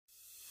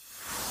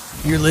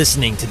You're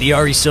listening to the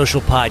RE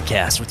Social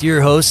Podcast with your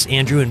hosts,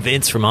 Andrew and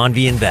Vince from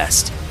OnV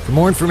Invest. For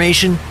more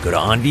information, go to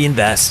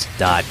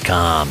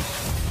onvinvest.com.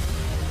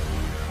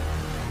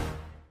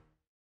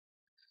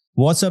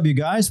 What's up, you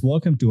guys?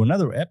 Welcome to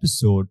another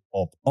episode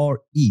of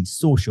RE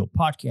Social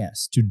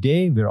Podcast.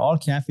 Today, we're all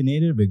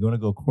caffeinated. We're going to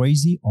go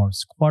crazy on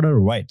squatter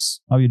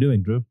rights. How are you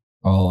doing, Drew?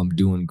 Oh, I'm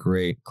doing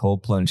great.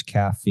 Cold plunge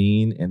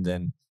caffeine and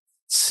then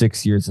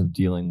 6 years of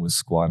dealing with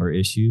squatter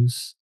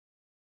issues.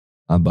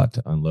 I'm about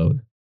to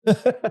unload.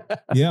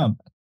 Yeah.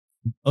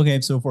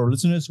 Okay. So for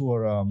listeners who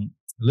are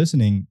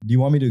listening, do you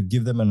want me to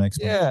give them an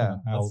explanation? Yeah.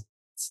 How?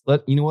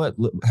 You know what?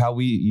 How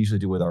we usually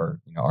do with our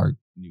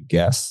new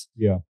guests.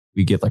 Yeah.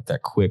 We get like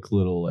that quick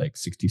little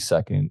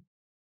 60-second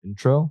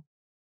intro.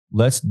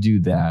 Let's do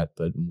that,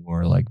 but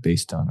more like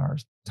based on our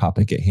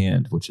topic at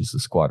hand, which is the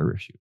squatter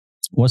issue.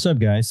 What's up,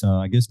 guys?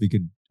 I guess we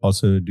could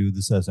also do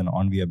this as an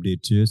OnV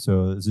update too.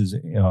 So this is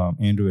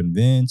Andrew and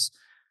Vince.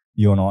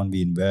 You're on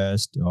OnV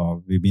Invest.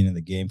 We've been in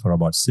the game for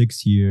about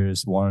 6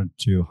 years. Wanted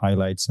to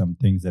highlight some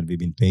things that we've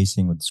been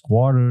facing with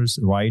squatters'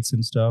 rights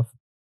and stuff.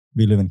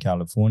 We live in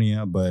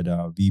California, but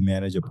we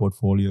manage a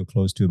portfolio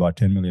close to about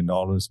 $10 million.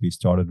 We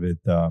started with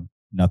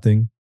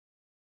nothing.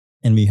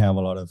 And we have a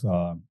lot of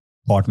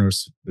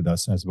partners with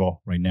us as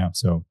well right now.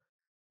 So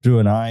Drew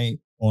and I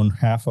own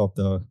half of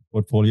the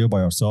portfolio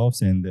by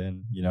ourselves. And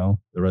then,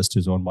 the rest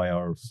is owned by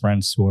our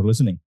friends who are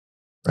listening.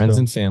 Friends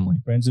and family.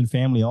 Friends and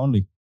family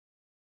only.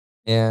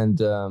 And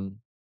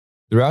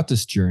throughout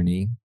this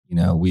journey,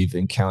 we've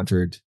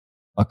encountered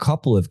a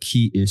couple of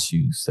key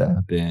issues that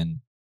have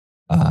been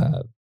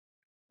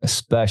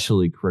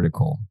especially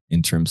critical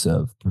in terms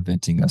of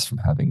preventing us from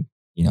having,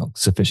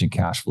 sufficient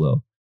cash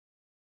flow.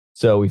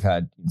 So we've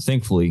had,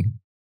 thankfully,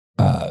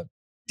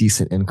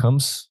 decent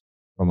incomes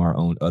from our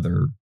own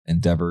other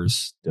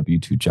endeavors,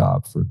 W-2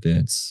 job for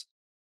Vince,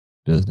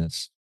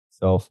 business,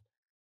 self.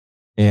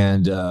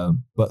 And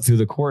but through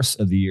the course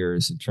of the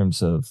years, in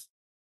terms of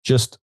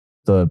just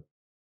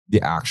the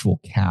actual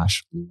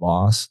cash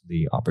loss,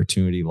 the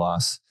opportunity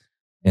loss,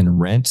 and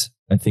rent,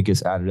 I think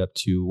is added up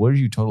to, what did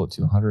you total it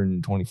to?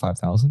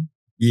 125,000?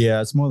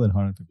 Yeah, it's more than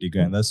 150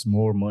 grand. That's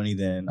more money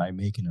than I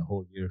make in a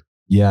whole year.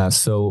 Yeah,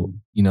 so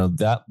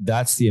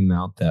that's the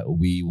amount that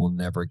we will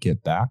never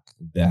get back.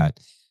 That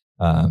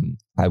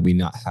had we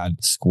not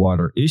had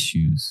squatter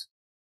issues,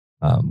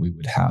 we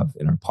would have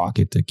in our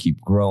pocket to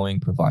keep growing,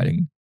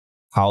 providing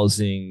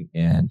housing,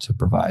 and to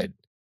provide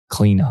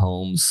clean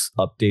homes,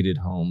 updated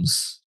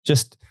homes,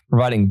 just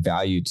providing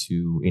value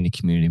to any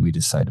community we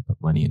decide to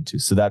put money into.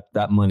 So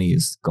that money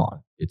is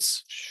gone.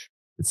 It's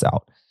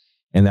out.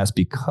 And that's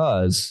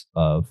because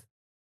of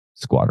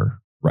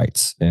squatter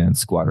rights and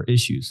squatter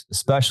issues,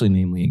 especially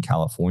namely in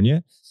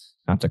California.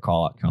 Not to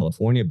call out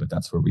California, but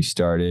that's where we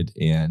started.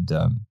 And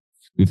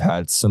we've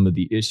had some of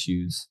the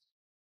issues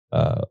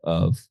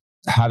of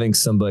having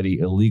somebody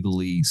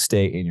illegally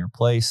stay in your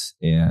place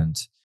and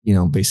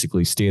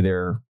basically stay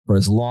there for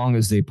as long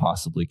as they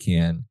possibly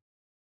can.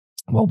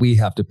 Well, we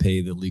have to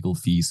pay the legal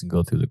fees and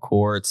go through the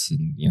courts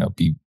and,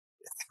 be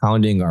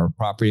hounding our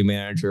property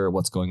manager.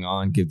 What's going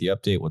on? Give the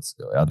update.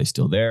 Are they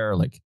still there?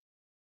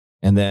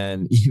 And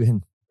then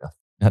even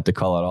not to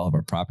call out all of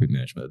our property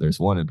management. There's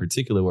one in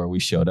particular where we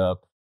showed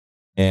up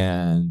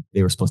and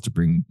they were supposed to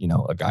bring,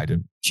 a guy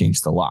to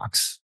change the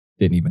locks.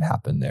 Didn't even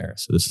happen there.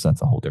 So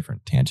that's a whole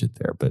different tangent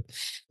there. But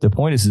the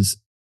point is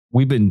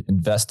we've been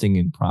investing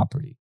in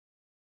property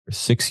for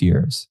 6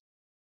 years.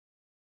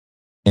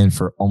 And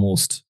for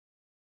almost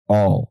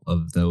all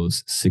of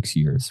those 6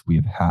 years, we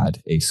have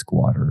had a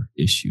squatter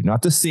issue.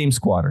 Not the same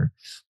squatter,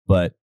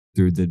 but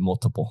through the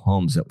multiple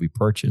homes that we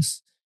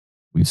purchased,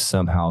 we've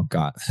somehow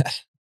got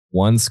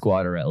one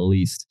squatter at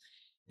least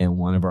in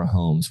one of our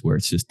homes where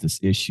it's just this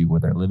issue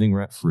where they're living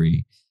rent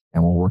free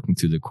and we're working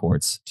through the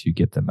courts to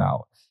get them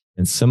out.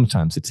 And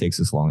sometimes it takes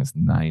as long as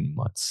 9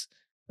 months,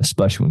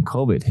 especially when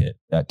COVID hit.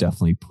 That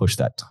definitely pushed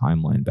that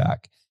timeline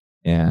back.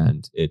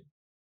 And it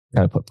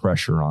kind of put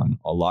pressure on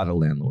a lot of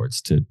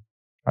landlords to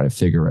try to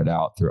figure it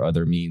out through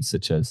other means,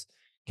 such as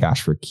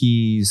cash for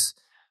keys.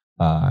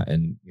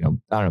 And,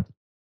 I don't know.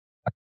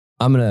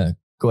 I'm going to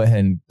go ahead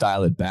and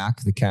dial it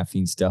back. The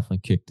caffeine's definitely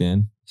kicked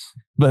in.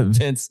 But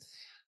Vince,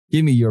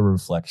 give me your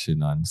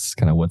reflection on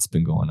kind of what's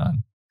been going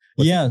on.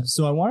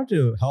 So I wanted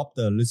to help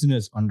the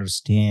listeners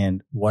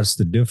understand what's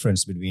the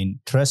difference between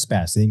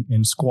trespassing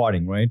and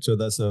squatting, right? So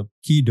that's a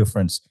key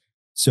difference.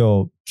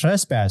 So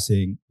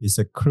trespassing is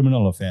a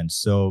criminal offense.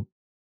 So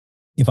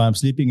if I'm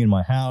sleeping in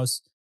my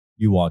house,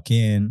 you walk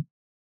in,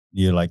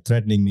 you're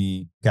threatening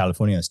me,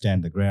 California,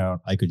 stand the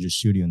ground, I could just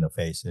shoot you in the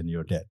face and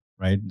you're dead,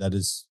 right? That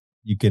is,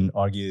 you can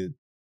argue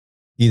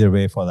either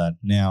way for that.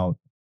 Now,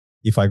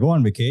 if I go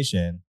on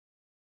vacation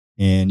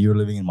and you're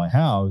living in my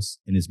house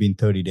and it's been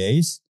 30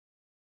 days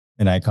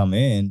and I come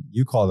in,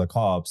 you call the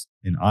cops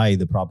and I,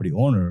 the property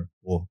owner,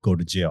 will go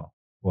to jail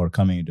for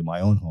coming into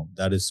my own home.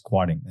 That is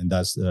squatting. And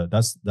that's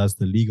the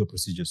legal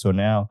procedure. So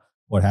now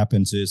what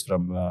happens is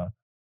from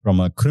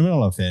a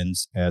criminal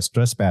offense as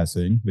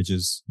trespassing, which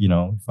is,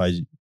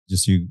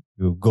 if you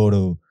go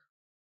to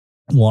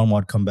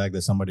Walmart, come back,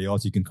 there's somebody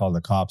else, you can call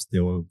the cops. They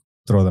will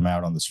throw them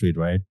out on the street,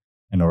 right?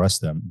 And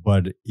arrest them.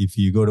 But if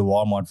you go to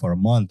Walmart for a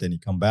month and you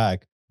come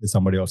back, there's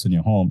somebody else in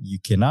your home, you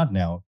cannot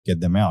now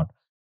get them out.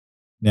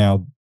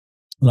 Now,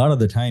 a lot of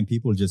the time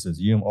people just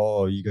assume,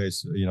 oh, you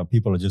guys,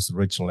 people are just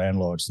rich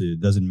landlords.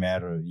 It doesn't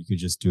matter. You could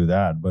just do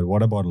that. But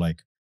what about like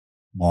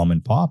mom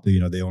and pop?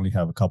 They only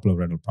have a couple of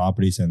rental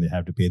properties and they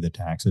have to pay the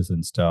taxes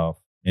and stuff.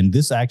 And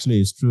this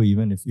actually is true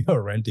even if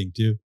you're renting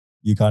too.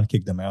 You can't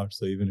kick them out.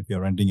 So even if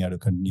you're renting, you have to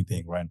continue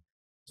paying rent.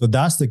 So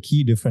that's the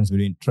key difference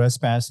between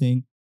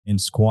trespassing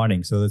and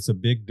squatting. So that's a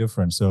big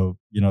difference. So,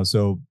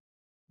 so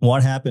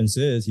what happens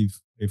is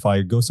if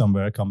I go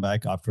somewhere, come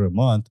back after a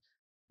month,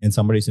 and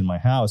somebody's in my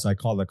house, I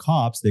call the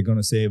cops, they're going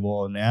to say,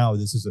 well, now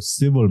this is a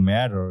civil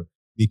matter.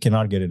 We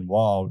cannot get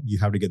involved. You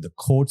have to get the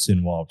courts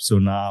involved. So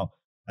now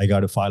I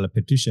got to file a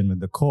petition with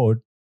the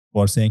court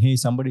for saying, hey,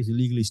 somebody's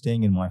illegally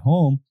staying in my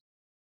home.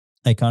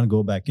 I can't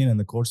go back in. And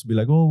the courts will be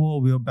like, oh,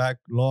 well, we're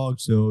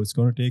backlogged. So it's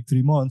going to take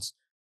 3 months.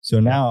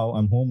 So now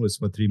I'm homeless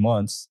for 3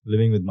 months,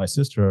 living with my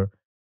sister.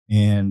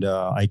 And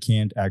I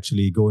can't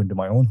actually go into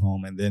my own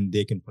home. And then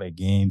they can play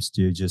games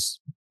to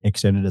just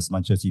extend it as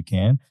much as you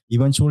can.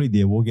 Eventually,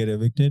 they will get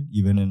evicted,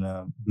 even in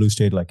a blue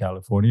state like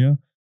California.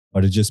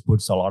 But it just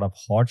puts a lot of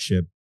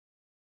hardship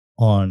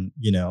on,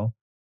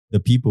 the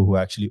people who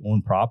actually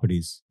own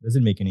properties. It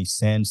doesn't make any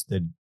sense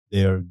that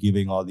they're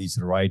giving all these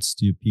rights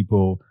to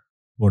people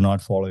who are not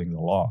following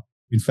the law.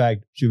 In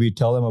fact, should we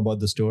tell them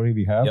about the story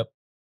we have?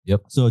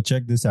 Yep. So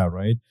check this out,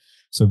 right?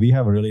 So we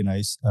have a really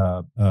nice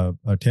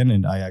a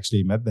tenant. I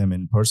actually met them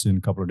in person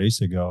a couple of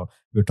days ago.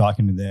 We were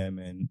talking to them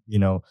and,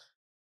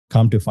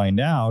 come to find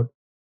out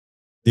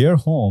their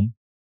home,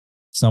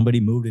 somebody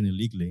moved in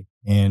illegally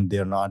and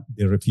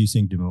they're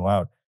refusing to move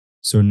out.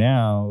 So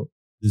now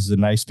this is a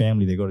nice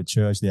family. They go to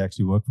church. They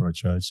actually work for a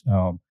church.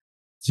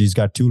 She's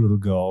got 2 little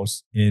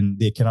girls and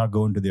they cannot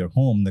go into their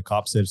home. The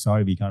cop said,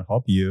 sorry, we can't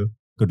help you.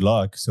 Good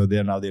luck. So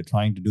they're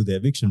trying to do the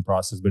eviction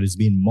process, but it's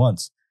been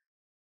months.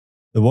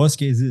 The worst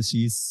case is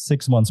she's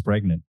 6 months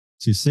pregnant.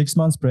 She's 6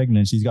 months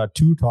pregnant. She's got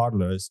 2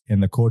 toddlers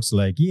and the court's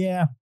like,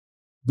 yeah,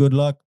 good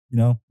luck.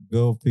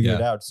 Go figure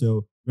it out.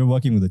 So we're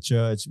working with the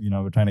church,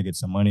 we're trying to get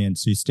some money. And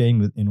she's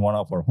staying in one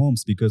of our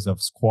homes because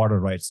of squatter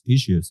rights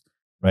issues,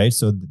 right?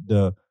 So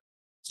the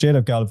state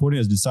of California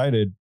has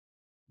decided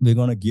we're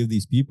going to give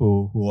these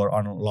people who are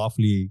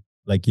unlawfully,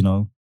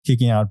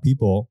 kicking out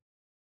people,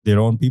 their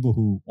own people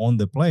who own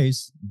the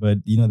place, but,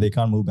 they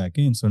can't move back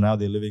in. So now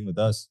they're living with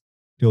us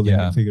till they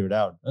can figure it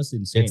out. That's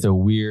insane. It's a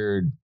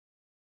weird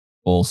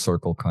full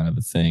circle kind of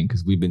a thing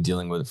because we've been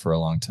dealing with it for a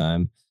long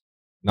time.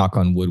 Knock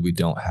on wood, we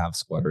don't have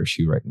squatter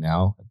issue right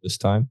now at this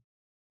time.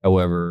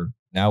 However,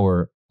 now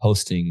we're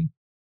hosting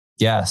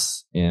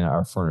guests in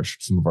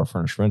some of our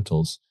furnished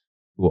rentals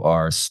who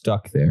are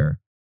stuck there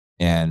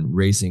and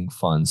raising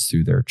funds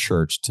through their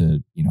church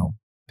to,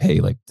 pay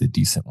like the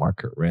decent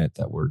market rent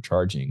that we're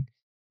charging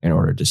in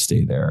order to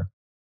stay there.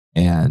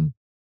 And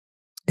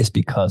it's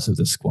because of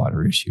the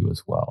squatter issue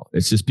as well.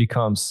 It's just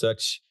become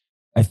such,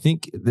 I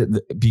think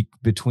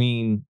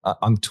between,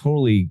 I'm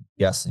totally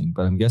guessing,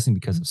 but I'm guessing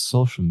because of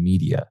social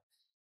media,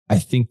 I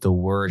think the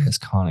word has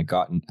kind of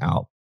gotten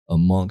out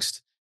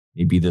amongst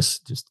maybe this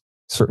just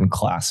certain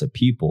class of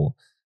people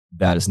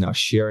that is now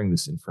sharing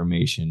this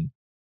information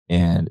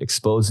and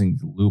exposing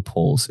the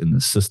loopholes in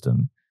the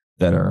system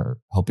that are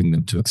helping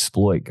them to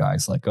exploit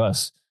guys like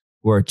us,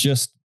 who are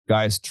just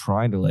guys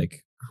trying to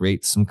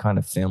create some kind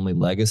of family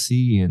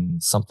legacy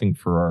and something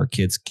for our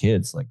kids,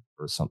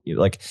 or something.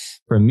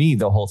 For me,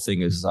 the whole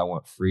thing is I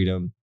want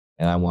freedom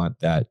and I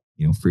want that,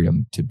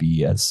 freedom to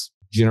be as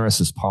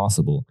generous as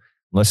possible.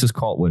 Let's just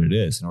call it what it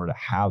is. In order to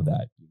have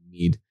that, you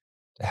need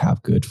to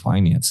have good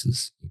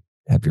finances,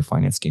 have your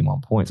finance game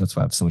on point. That's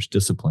why I have so much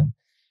discipline.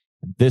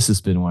 And this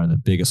has been one of the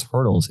biggest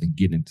hurdles in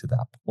getting to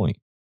that point.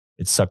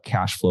 It's sucked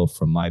cash flow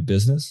from my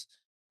business,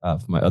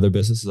 from my other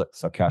businesses,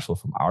 sucked cash flow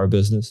from our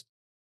business.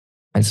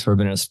 And it's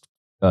prevented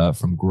us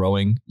from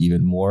growing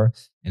even more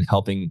and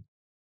helping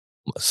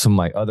some of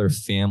my other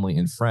family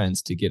and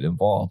friends to get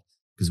involved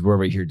because we're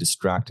right here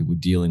distracted with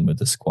dealing with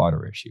the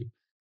squatter issue.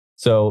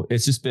 So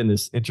it's just been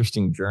this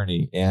interesting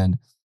journey. And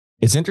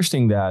it's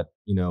interesting that,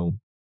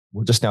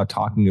 we're just now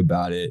talking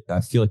about it.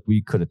 I feel like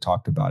we could have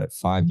talked about it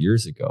 5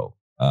 years ago.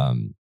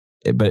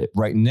 But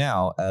right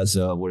now, as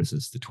what is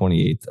this, the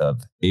 28th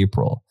of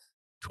April,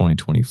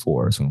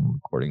 2024 is when we're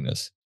recording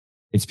this,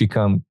 it's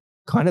become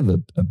kind of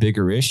a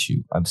bigger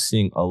issue. I'm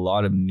seeing a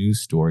lot of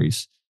news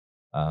stories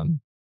and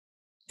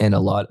a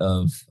lot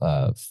of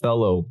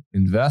fellow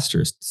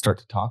investors start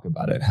to talk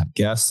about it, have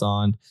guests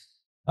on.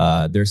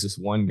 There's this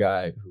one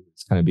guy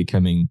who's kind of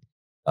becoming,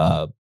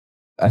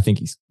 I think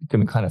he's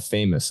becoming kind of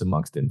famous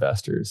amongst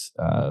investors.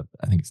 I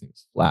think his name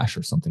is Flash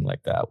or something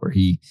like that, where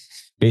he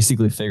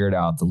basically figured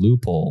out the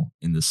loophole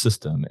in the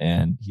system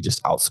and he just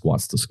out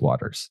squats the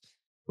squatters,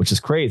 which is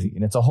crazy.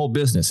 And it's a whole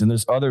business. And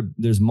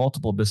there's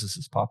multiple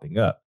businesses popping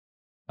up.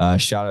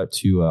 Shout out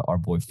to our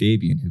boy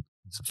Fabian,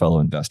 who's a fellow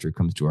investor,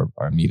 comes to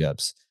our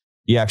meetups.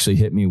 He actually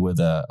hit me with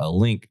a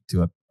link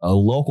to a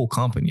local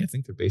company. I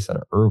think they're based out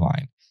of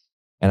Irvine.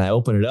 And I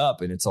open it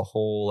up and it's a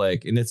whole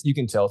like, and you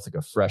can tell it's like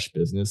a fresh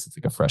business. It's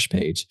like a fresh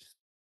page.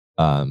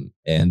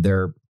 And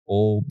their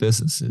whole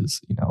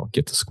businesses,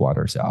 get the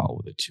squatters out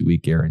with a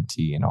 2-week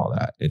guarantee and all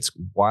that. It's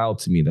wild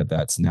to me that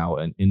that's now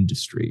an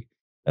industry.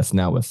 That's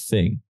now a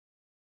thing.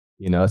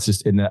 It's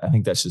just, and I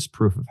think that's just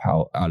proof of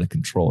how out of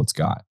control it's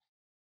got,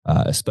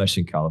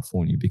 especially in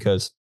California,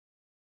 because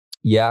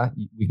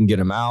we can get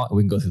them out and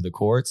we can go through the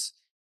courts,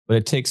 but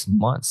it takes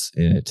months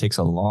and it takes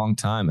a long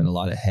time and a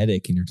lot of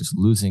headache, and you're just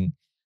losing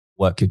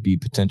what could be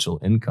potential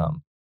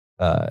income.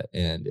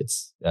 And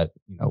it's that,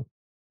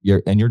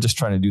 you're just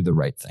trying to do the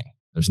right thing.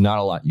 There's not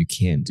a lot you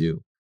can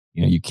do.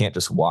 You can't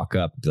just walk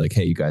up and be like,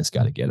 hey, you guys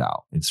got to get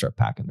out and start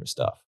packing their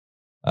stuff.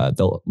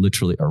 They'll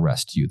literally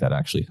arrest you. That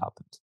actually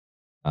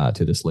happened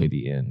to this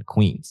lady in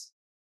Queens,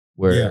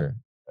 where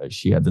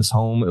she had this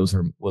home. It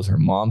was her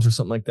mom's or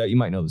something like that. You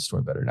might know the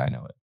story better than I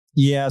know it.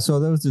 Yeah, so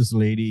there was this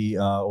lady,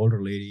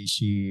 older lady.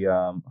 She,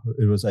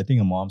 it was, I think,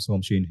 a mom's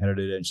home. She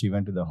inherited it, and she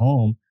went to the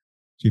home.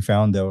 She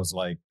found there was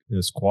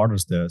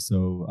squatters there,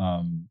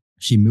 so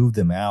she moved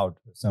them out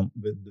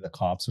with the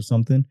cops or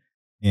something.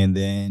 And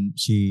then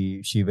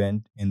she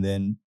went, and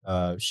then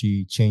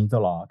she changed the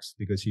locks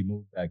because she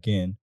moved back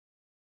in.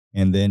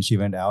 And then she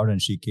went out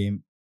and she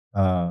came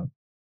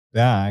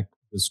back.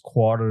 The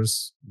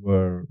squatters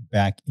were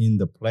back in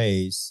the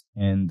place,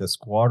 and the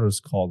squatters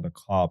called the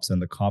cops, and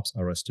the cops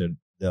arrested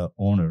the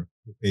owner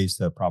who pays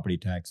the property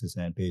taxes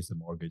and pays the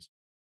mortgage.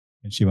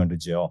 And she went to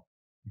jail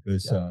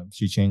because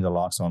she changed the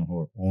locks on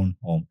her own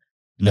home.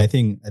 And I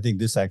think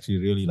this actually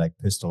really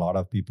pissed a lot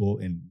of people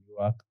in New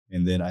York.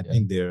 And then I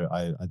think they're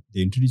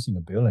introducing a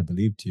bill, I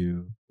believe,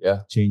 to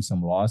change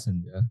some laws.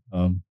 And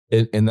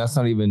and that's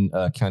not even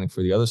accounting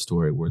for the other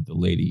story where the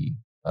lady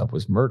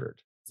was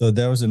murdered. So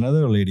there was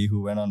another lady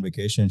who went on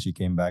vacation. She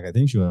came back. I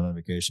think she went on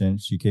vacation.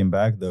 She came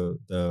back.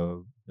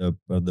 The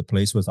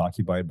place was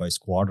occupied by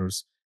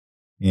squatters,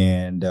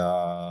 and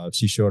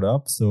she showed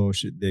up. So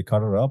they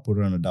cut her up, put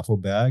her in a duffel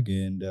bag,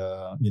 and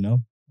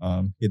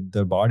hid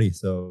the body.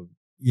 So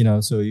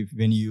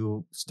when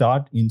you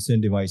start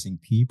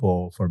incentivizing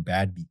people for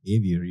bad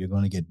behavior, you're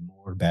going to get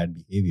more bad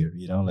behavior.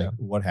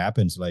 What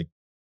happens?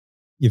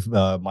 If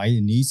my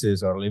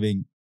nieces are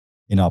living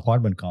in an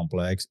apartment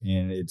complex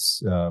and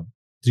it's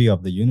 3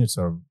 of the units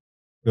are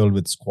filled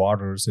with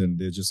squatters and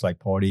they're just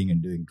partying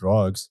and doing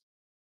drugs,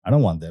 I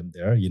don't want them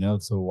there.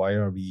 So why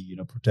are we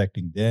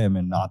protecting them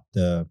and not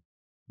the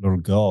little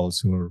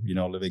girls who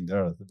are living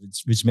there?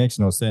 Which makes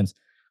no sense.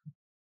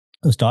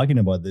 I was talking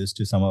about this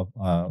to some of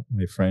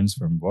my friends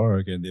from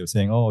work, and they were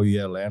saying, "Oh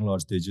yeah,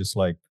 landlords, they're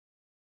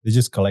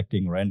just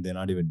collecting rent. They're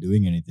not even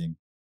doing anything."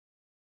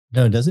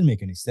 No, it doesn't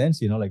make any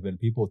sense. When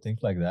people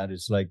think like that,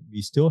 it's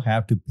we still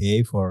have to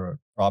pay for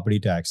property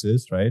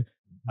taxes, right?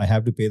 I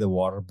have to pay the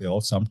water bill,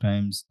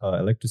 sometimes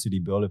electricity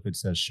bill if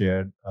it's a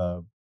shared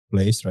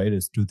place, right?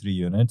 It's 2-3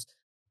 units.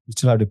 You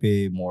still have to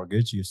pay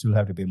mortgage. You still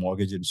have to pay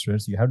mortgage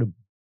insurance. You have to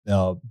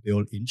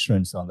build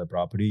insurance on the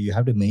property. You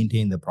have to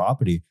maintain the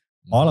property.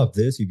 All of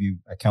this, if you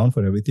account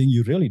for everything,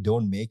 you really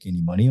don't make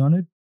any money on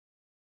it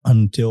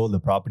until the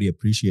property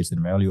appreciates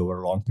in value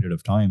over a long period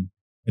of time.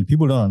 And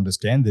people don't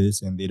understand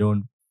this, and they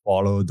don't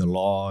follow the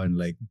law, and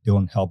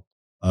don't help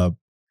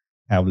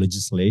have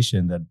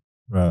legislation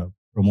that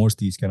promotes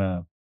these kind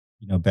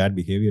of bad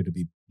behavior to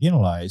be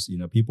penalized.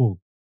 People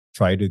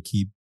try to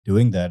keep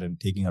doing that and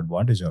taking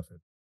advantage of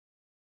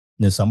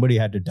it. Somebody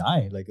had to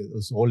die.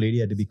 This old lady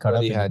had to be cut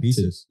up into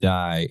pieces. To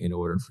die in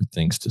order for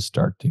things to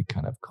start to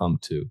kind of come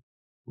to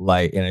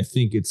light. And I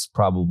think it's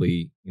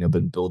probably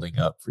been building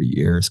up for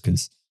years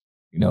because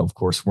of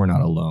course we're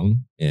not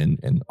alone in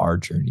our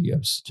journey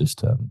of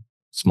just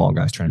small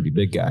guys trying to be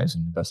big guys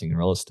and investing in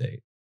real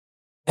estate.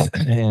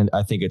 And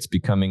I think it's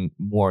becoming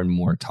more and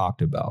more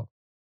talked about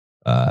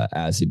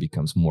as it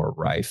becomes more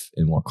rife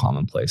and more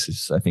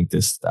commonplace. I think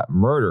that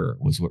murder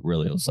was what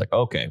really was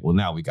okay, well,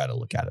 now we got to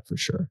look at it for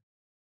sure.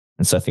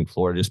 And so I think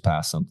Florida just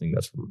passed something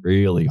that's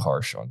really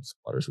harsh on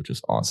squatters, which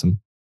is awesome.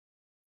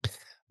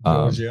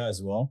 Georgia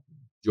as well.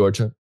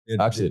 Georgia?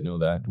 I actually didn't know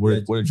that.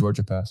 What did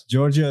Georgia pass?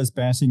 Georgia is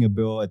passing a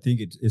bill. I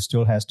think it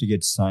still has to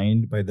get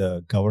signed by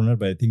the governor,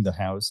 but I think the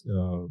House,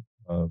 the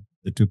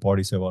 2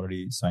 parties have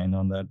already signed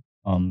on that.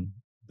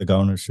 The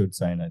governor should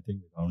sign. I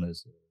think the governor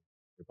is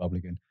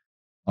Republican.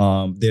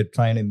 They're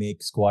trying to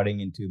make squatting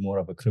into more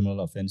of a criminal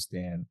offense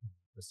than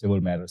a civil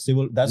matter.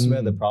 That's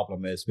where the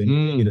problem is. When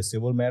you get a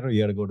civil matter,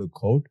 you got to go to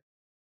court.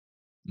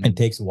 It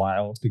takes a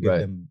while to get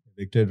them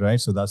evicted,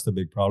 right? So that's the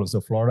big problem. So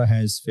Florida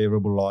has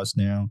favorable laws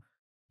now.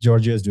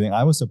 Georgia is doing.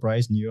 I was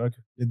surprised New York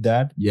did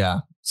that. Yeah,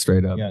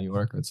 straight up New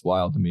York. That's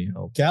wild to me.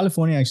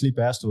 California actually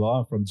passed a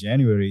law from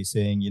January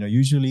saying,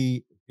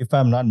 usually, if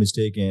I'm not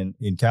mistaken,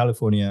 in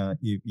California,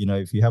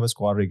 if you have a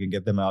squatter, you can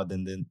get them out,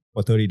 then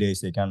for 30 days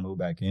they can't move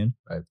back in.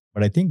 Right.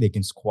 But I think they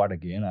can squat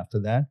again after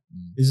that.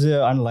 This is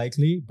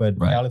unlikely, but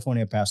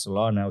California passed a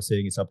law now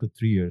saying it's up to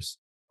 3 years.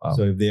 Wow.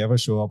 So if they ever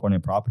show up on a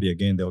property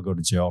again, they'll go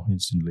to jail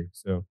instantly.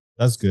 So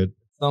that's good.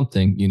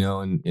 Something,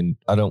 and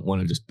I don't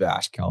want to just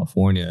bash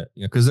California,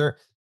 because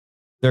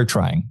they're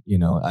trying,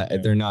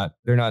 they're not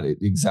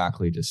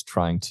exactly just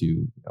trying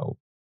to,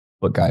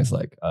 put guys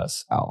like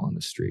us out on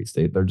the streets.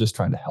 They're just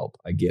trying to help.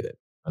 I get it.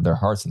 Their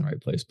heart's in the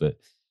right place, but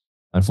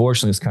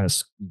unfortunately, it's kind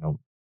of,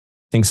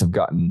 things have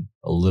gotten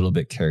a little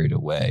bit carried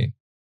away.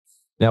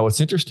 Now, what's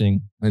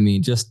interesting, I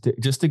mean, just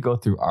to go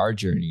through our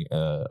journey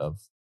of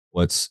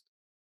what's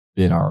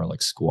been our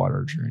like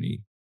squatter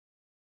journey.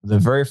 The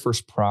very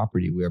first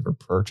property we ever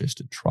purchased,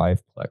 a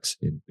triplex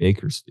in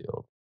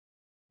Bakersfield,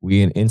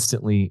 we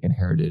instantly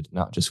inherited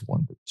not just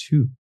one, but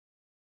two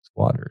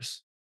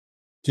squatters.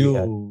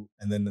 Two,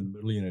 and then the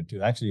middle unit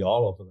too. Actually,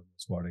 all of them were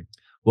squatting.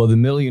 Well, the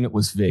middle unit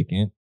was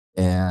vacant,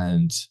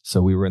 and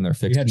so we were in there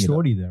fixing. You had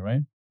Shorty there,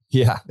 right?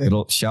 Yeah,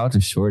 shout out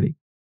to Shorty.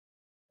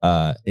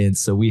 And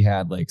so we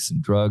had like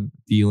some drug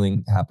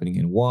dealing happening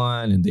in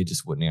one, and they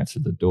just wouldn't answer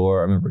the door.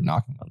 I remember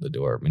knocking on the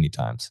door many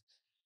times.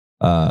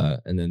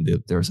 And then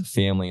there was a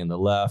family in the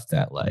left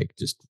that like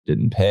just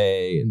didn't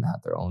pay and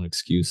had their own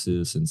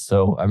excuses. And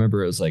so I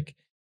remember it was like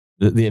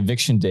the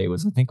eviction day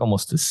was, I think,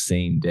 almost the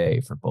same day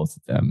for both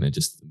of them. It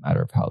just a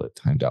matter of how it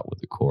timed out with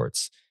the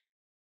courts.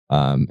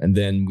 And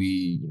then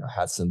we,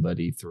 had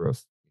somebody through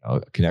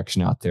a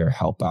connection out there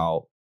help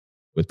out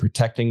with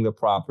protecting the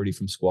property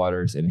from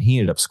squatters. And he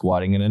ended up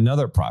squatting in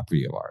another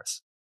property of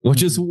ours,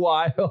 which is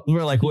wild.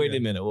 We're like, wait a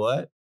minute,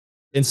 what?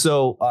 And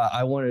so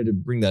I wanted to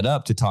bring that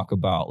up to talk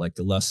about like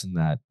the lesson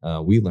that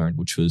we learned,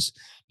 which was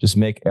just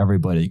make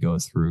everybody go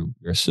through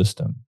your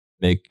system.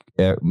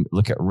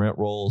 Look at rent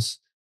rolls,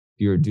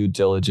 do your due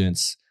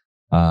diligence,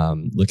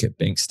 look at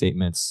bank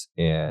statements,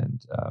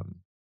 and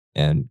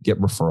get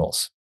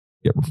referrals.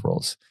 Get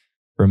referrals.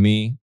 For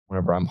me,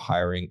 whenever I'm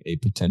hiring a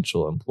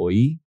potential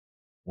employee,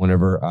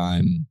 whenever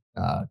I'm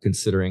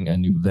considering a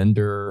new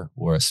vendor,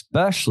 or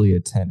especially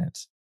a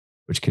tenant,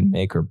 which can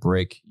make or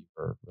break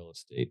your real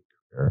estate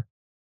career,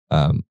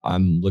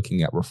 I'm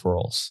looking at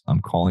referrals. I'm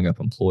calling up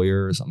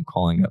employers. I'm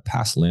calling up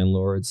past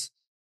landlords.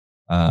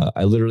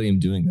 I literally am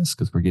doing this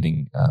because we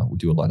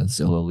do a lot of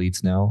Zillow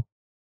leads now,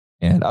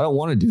 and I don't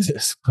want to do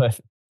this, but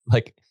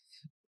like,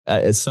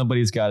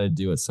 somebody's got to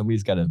do it.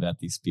 Somebody's got to vet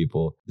these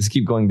people. Just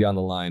keep going down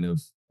the line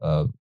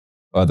of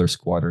other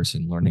squatters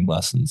and learning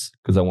lessons,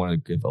 because I want to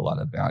give a lot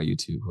of value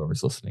to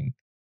whoever's listening,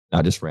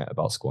 not just rant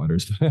about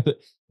squatters, but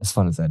as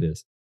fun as that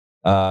is.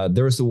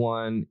 There was the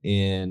one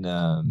in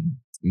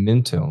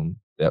Mentone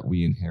that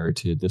we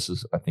inherited. This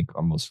is, I think,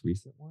 our most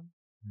recent one.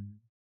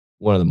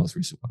 One of the most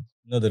recent ones.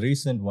 No, the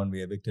recent one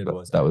we evicted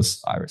was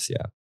Iris.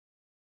 Yeah.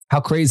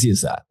 How crazy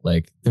is that?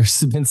 Like,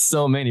 there's been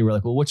so many. We're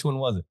like, well, which one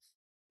was it?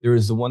 There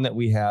was the one that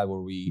we had where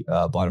we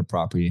bought a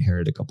property,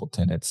 inherited a couple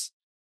tenants.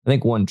 I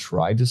think one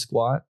tried to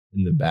squat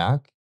in the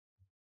back,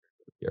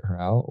 get her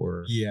out,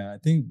 or I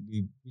think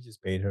we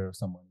just paid her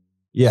someone.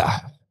 Yeah.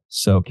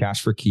 So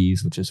cash for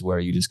keys, which is where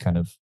you just kind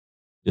of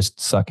just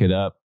suck it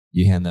up.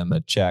 You hand them a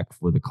check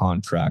for the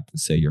contract and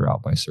say you're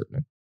out by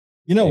certain.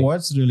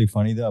 What's really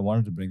funny that I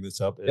wanted to bring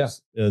this up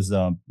is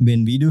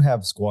when we do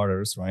have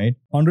squatters, right?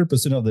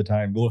 100% of the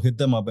time we'll hit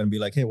them up and be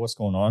like, hey, what's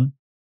going on?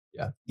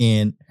 Yeah.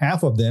 And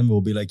half of them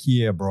will be like,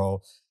 yeah,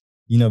 bro,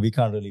 we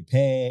can't really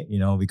pay,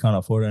 we can't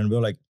afford it. And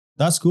we're like,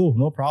 that's cool.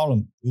 No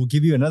problem. We'll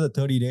give you another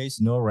 30 days,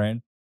 no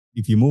rent.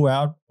 If you move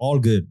out, all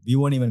good. We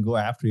won't even go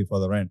after you for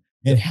the rent.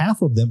 And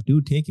half of them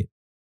do take it.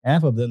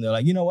 Half of them, they're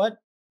like, you know what?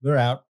 We're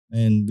out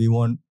and we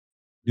won't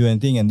do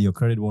anything and your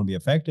credit won't be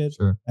affected.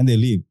 Sure. And they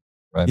leave.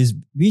 Right.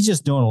 We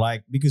just don't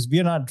like, because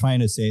we're not trying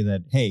to say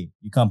that, hey,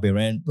 you can't pay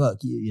rent, but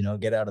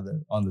get out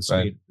on the street.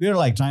 Right. We're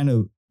like trying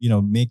to,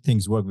 make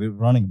things work. We're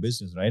running a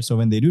business, right? So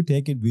when they do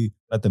take it, we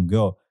let them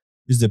go.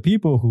 It's the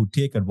people who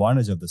take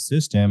advantage of the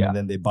system and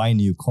then they buy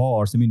new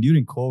cars. I mean,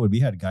 during COVID,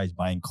 we had guys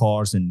buying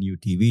cars and new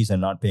TVs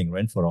and not paying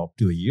rent for up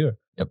to a year.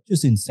 Yep.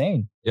 Just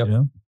insane. Yep.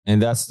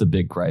 And that's the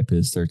big gripe,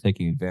 is they're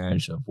taking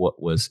advantage of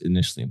what was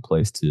initially in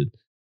place to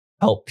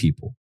help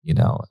people,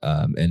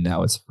 and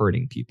now it's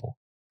hurting people.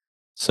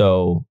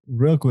 So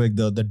real quick,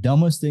 the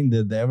dumbest thing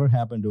that ever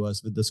happened to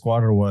us with the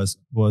squatter was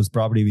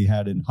property we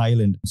had in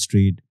Highland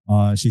Street.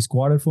 She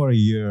squatted for a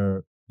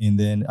year. And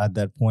then at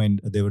that point,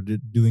 they were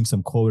doing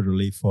some COVID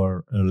relief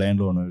for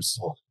landowners.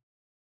 Oh.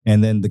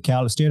 And then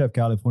the state of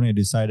California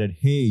decided,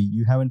 hey,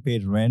 you haven't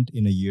paid rent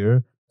in a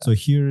year. So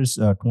here's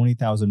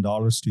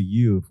 $20,000 to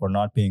you for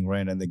not paying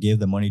rent. And they gave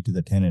the money to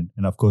the tenant.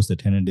 And of course, the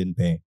tenant didn't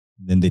pay.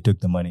 Then they took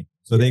the money.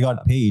 So they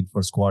got paid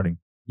for squatting.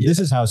 Yeah. This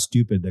is how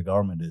stupid the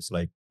government is.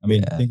 Like,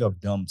 think of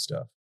dumb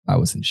stuff. I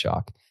was in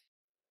shock.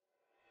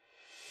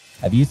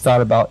 Have you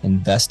thought about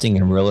investing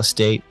in real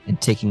estate and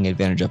taking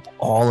advantage of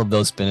all of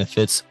those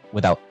benefits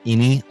without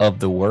any of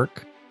the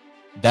work?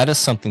 That is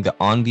something that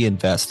Onvi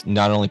Invest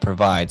not only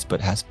provides,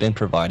 but has been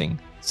providing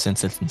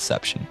since its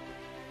inception.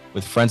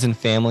 With friends and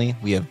family,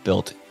 we have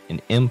built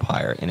an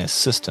empire in a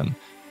system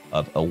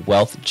of a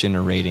wealth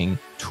generating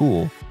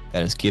tool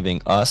that is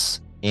giving us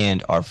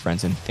and our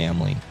friends and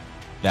family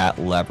that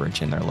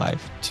leverage in their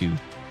life to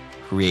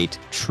create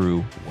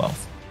true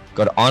wealth.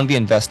 Go to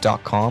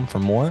onviinvest.com for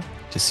more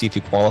to see if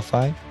you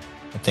qualify.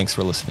 And thanks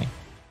for listening.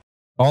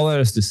 All that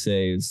is to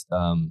say is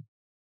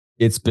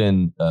it's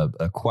been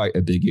quite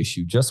a big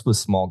issue just with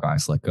small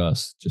guys like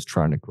us just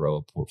trying to grow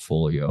a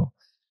portfolio.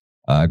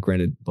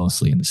 granted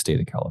mostly in the state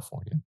of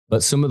California.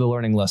 But some of the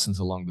learning lessons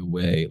along the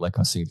way, like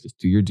I was saying, just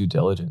do your due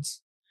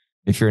diligence.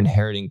 If you're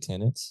inheriting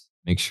tenants,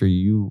 make sure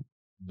you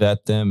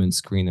vet them and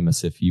screen them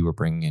as if you were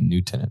bringing in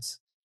new tenants.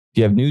 If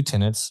you have new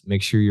tenants,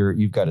 make sure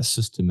you've got a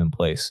system in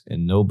place,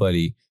 and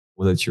nobody,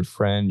 whether it's your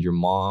friend, your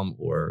mom,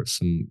 or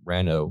some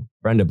rando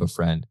friend of a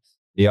friend,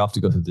 they all have to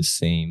go through the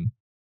same,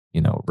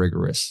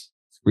 rigorous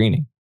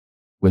screening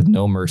with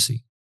no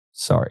mercy.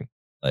 Sorry.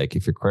 Like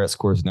if your credit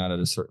score is not at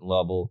a certain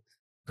level,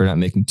 if you're not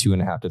making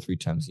 2.5 to 3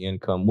 times the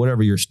income,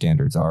 whatever your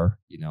standards are,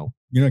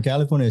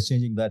 California is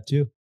changing that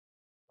too.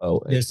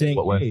 Oh, they're saying,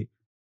 hey,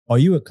 are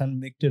you a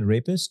convicted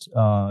rapist?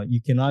 You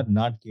cannot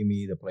not give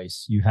me the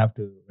place. You have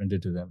to rent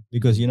it to them.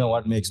 Because you know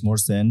what makes more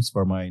sense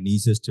for my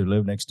nieces to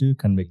live next to?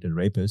 Convicted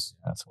rapists.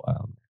 That's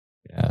wild.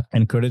 Yeah.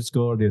 And credit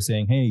score, they're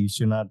saying, hey, you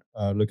should not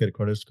look at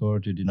credit score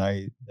to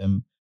deny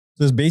them.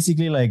 So it's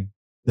basically like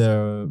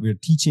we're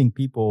teaching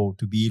people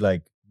to be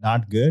like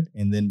not good,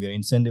 and then we're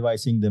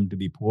incentivizing them to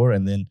be poor,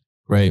 and then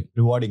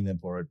rewarding them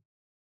for it.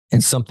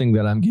 And something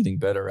that I'm getting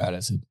better at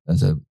as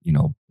a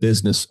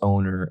business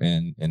owner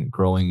and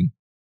growing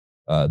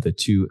the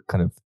two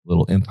kind of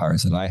little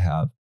empires that I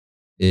have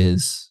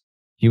is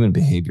human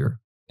behavior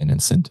and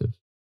incentive.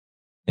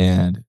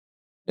 And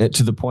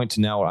to the point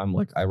to now where I'm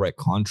like, I write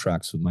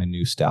contracts with my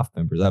new staff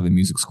members. I have a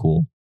music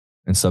school,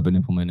 and so I've been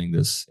implementing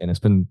this, and it's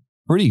been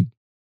pretty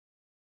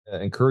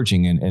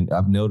encouraging. And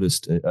I've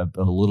noticed a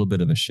little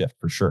bit of a shift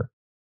for sure,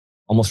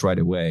 almost right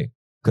away,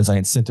 because I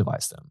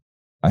incentivize them.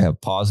 I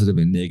have positive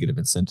and negative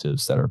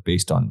incentives that are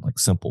based on like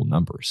simple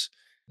numbers.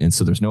 And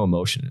so there's no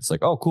emotion. It's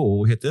like, oh, cool.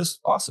 We hit this.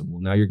 Awesome.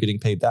 Well, now you're getting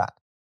paid that.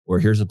 Or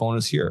here's a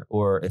bonus here.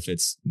 Or if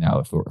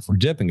we're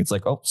dipping, it's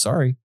like, oh,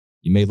 sorry,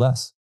 you made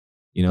less.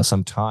 So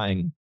I'm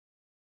tying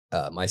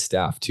my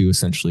staff to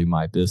essentially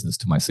my business,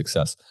 to my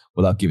success,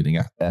 without giving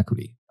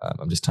equity.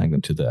 I'm just tying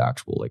them to the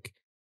actual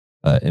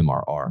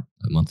MRR,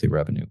 monthly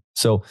revenue.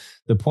 So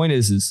the point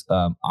is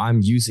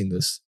I'm using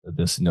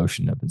this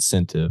notion of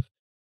incentive.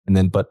 And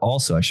then, but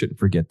also I shouldn't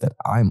forget that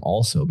I'm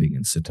also being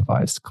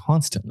incentivized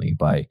constantly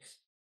by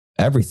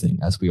everything,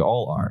 as we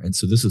all are. And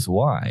so this is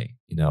why,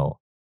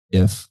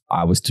 if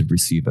I was to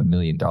receive $1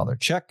 million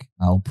check,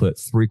 I'll put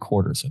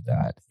 3/4 of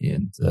that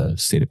in the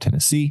state of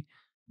Tennessee.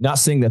 Not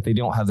saying that they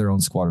don't have their own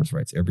squatters'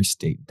 rights. Every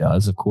state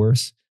does, of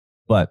course.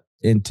 But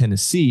in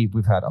Tennessee,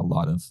 we've had a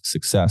lot of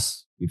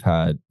success. We've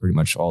had pretty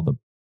much all the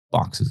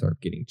boxes are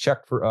getting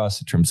checked for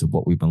us in terms of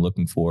what we've been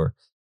looking for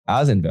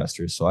as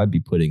investors. So I'd be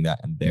putting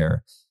that in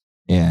there.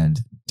 And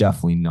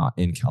definitely not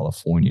in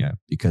California,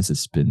 because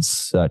it's been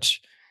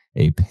such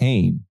a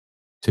pain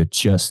to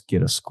just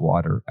get a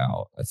squatter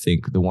out. I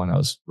think the one I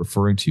was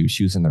referring to,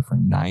 she was in there for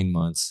 9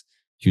 months.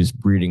 She was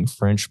breeding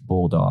French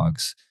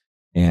bulldogs.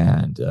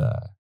 And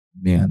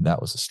man,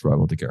 that was a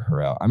struggle to get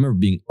her out. I remember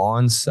being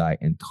on site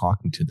and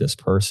talking to this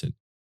person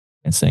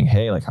and saying,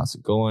 hey, like, how's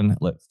it going?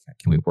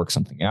 Can we work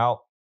something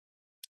out?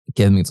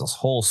 Giving me this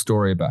whole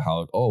story about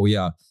how, oh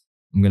yeah,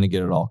 I'm going to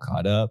get it all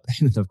caught up.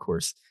 And then of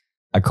course,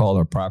 I called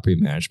our property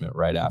management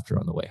right after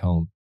on the way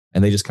home,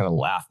 and they just kind of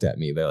laughed at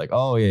me. They're like,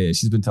 oh yeah,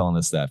 she's been telling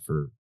us that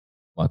for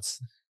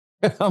months.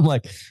 I'm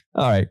like,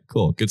 all right,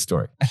 cool. Good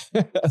story.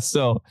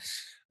 So,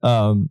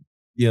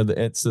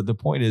 the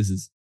point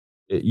is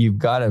you've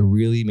got to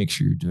really make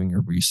sure you're doing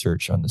your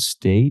research on the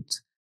state,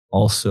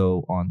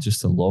 also on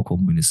just the local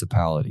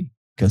municipality,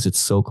 because it's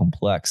so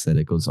complex that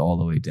it goes all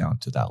the way down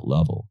to that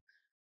level.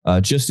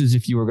 Just as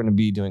if you were going to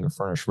be doing a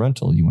furnished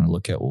rental, you want to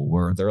look at, well,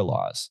 where are their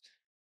laws?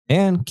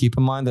 And keep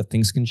in mind that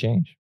things can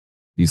change.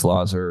 These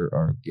laws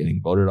are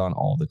getting voted on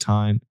all the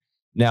time.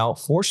 Now,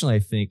 fortunately, I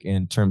think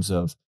in terms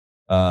of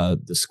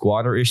the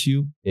squatter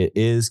issue, it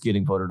is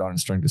getting voted on and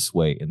starting to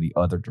sway in the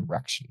other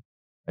direction.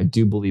 I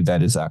do believe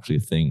that is actually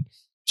a thing,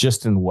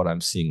 just in what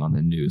I'm seeing on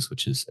the news,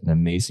 which is an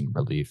amazing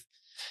relief.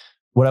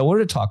 What I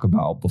wanted to talk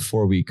about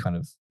before we kind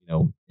of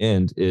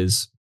end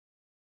is,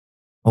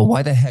 well,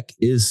 why the heck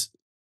is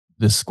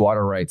this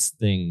squatter rights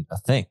thing a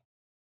thing?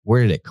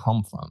 Where did it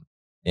come from?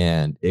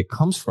 And it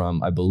comes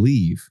from, I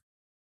believe,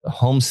 the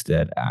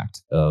Homestead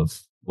Act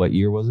of what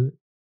year was it?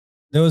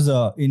 There was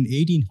in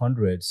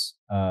 1800s,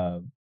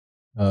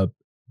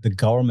 the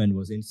government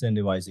was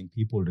incentivizing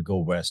people to go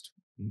west,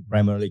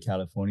 primarily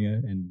California,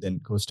 and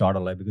then go start a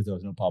life because there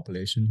was no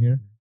population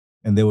here.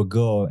 And they would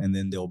go, and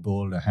then they'll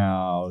build a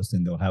house,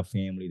 and they'll have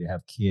family, they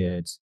have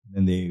kids,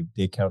 and they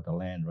take care of the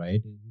land,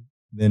 right? Mm-hmm.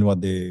 Then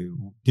what they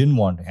didn't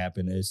want to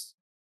happen is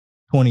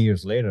 20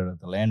 years later,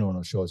 the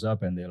landowner shows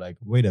up and they're like,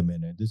 wait a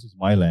minute, this is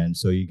my land.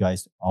 So you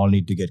guys all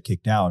need to get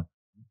kicked out.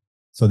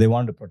 So they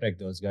wanted to protect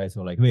those guys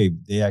who are like,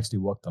 wait, they actually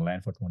worked the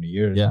land for 20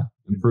 years. Yeah.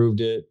 Improved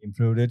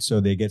it.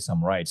 So they get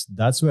some rights.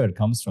 That's where it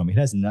comes from. It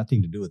has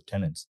nothing to do with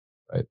tenants.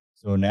 Right.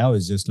 So now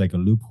it's just like a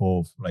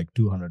loophole for like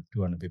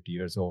 250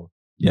 years old.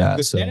 Yeah.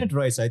 Because tenant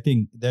rights, I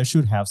think there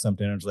should have some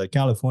tenants. Like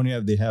California,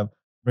 if they have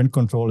rent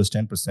control is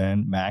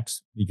 10%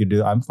 max, you could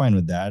do, I'm fine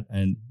with that.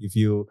 And if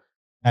you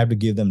have to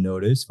give them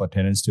notice for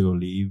tenants to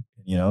leave,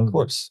 of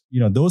course,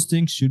 those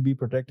things should be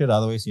protected.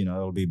 Otherwise,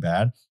 it'll be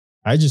bad.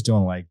 I just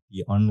don't like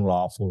the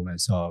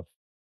unlawfulness of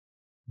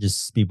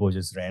just people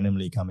just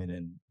randomly coming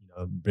in,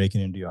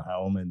 breaking into your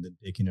home and then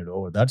taking it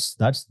over. That's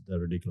the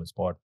ridiculous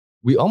part.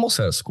 We almost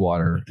had a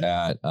squatter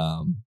at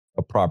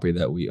a property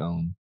that we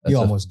own. He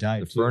almost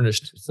died.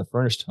 It's a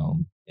furnished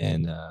home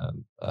in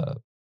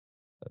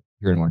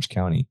here in Orange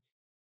County,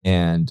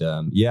 and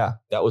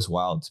that was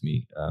wild to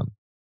me.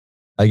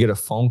 I get a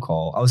phone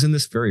call. I was in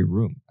this very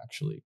room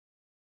actually,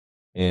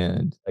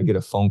 and I get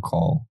a phone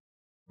call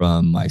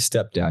from my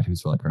stepdad,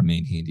 who's like our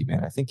main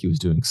handyman. I think he was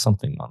doing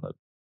something on the,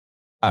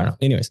 I don't know.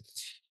 Anyways,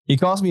 he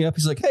calls me up.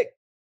 He's like, "Hey,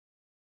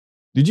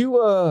 did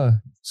you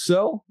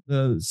sell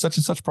the such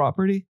and such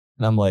property?"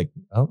 And I'm like,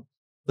 "Oh."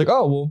 Like,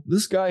 "Oh, well,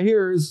 this guy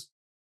here is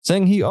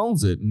saying he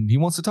owns it and he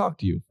wants to talk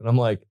to you." And I'm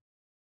like,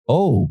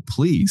 "Oh,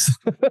 please."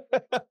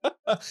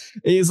 And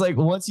he's like,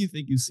 once you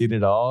think you've seen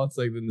it all, it's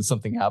like then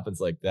something happens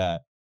like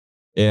that.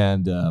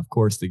 And of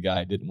course, the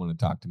guy didn't want to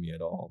talk to me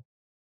at all.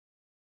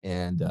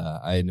 And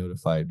I had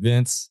notified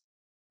Vince,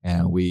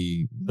 and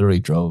we literally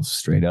drove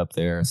straight up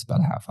there. It's about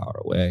a half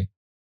hour away,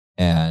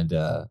 and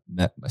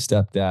met my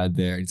stepdad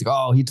there. He's like,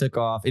 "Oh, he took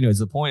off." Anyways,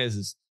 the point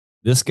is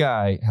this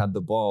guy had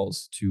the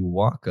balls to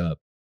walk up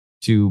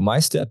to my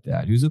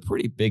stepdad, who's a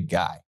pretty big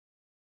guy,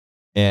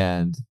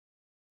 and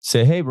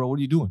say, "Hey, bro, what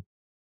are you doing?"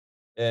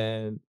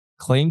 And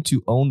claim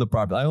to own the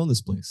property. "I own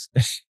this place."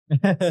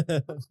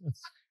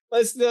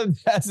 My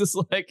stepdad's just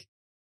like,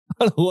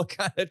 I don't know what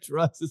kind of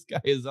drugs this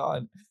guy is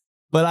on,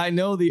 but I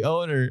know the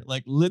owner.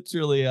 Like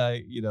literally,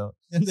 And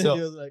then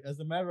he was like, "As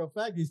a matter of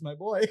fact, he's my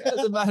boy." As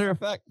a matter of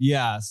fact,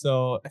 yeah.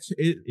 So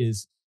it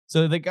is.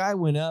 So the guy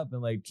went up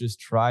and like just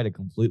tried to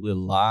completely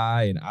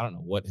lie, and I don't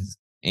know what his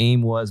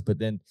aim was, but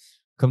then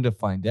come to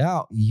find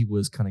out, he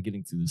was kind of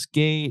getting through this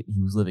gate.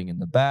 He was living in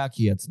the back.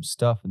 He had some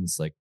stuff in this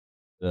like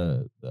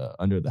the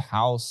under the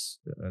house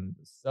and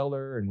the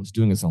cellar, and was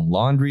doing his own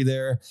laundry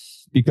there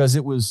because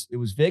it was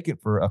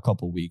vacant for a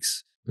couple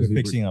weeks. We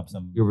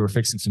were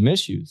fixing some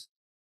issues,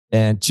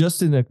 and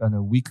just in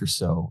a week or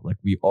so, like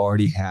we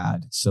already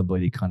had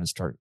somebody kind of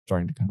starting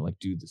to kind of like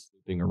do the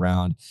sleeping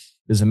around.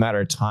 It was a matter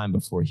of time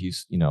before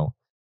he's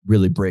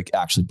really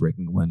actually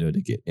breaking the window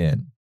to get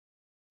in.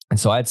 And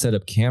so I had set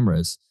up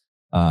cameras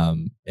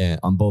on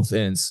both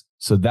ends,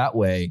 so that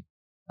way,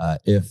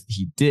 if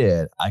he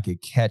did, I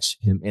could catch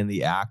him in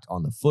the act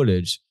on the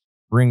footage,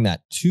 bring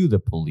that to the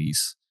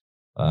police,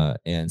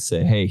 and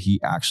say, "Hey, he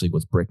actually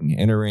was breaking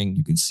and entering.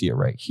 You can see it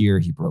right here.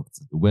 He broke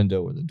the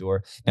window or the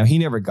door." Now, he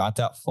never got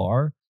that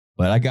far,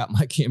 but I got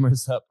my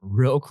cameras up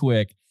real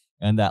quick,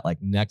 and that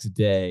like next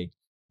day.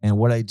 And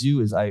what I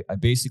do is I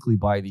basically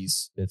buy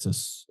these.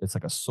 It's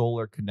like a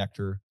solar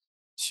connector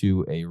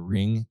to a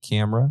Ring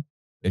camera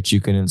that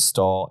you can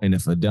install. And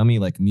if a dummy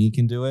like me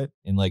can do it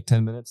in like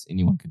 10 minutes,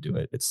 anyone can do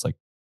it. It's like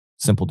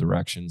simple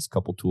directions,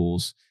 couple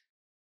tools.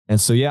 And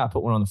so, I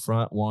put one on the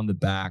front, one on the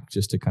back,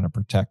 just to kind of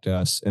protect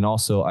us. And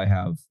also I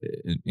have,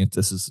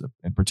 this is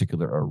in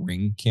particular a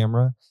Ring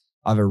camera.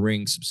 I have a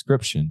Ring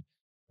subscription,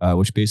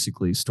 which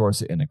basically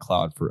stores it in a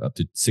cloud for up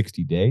to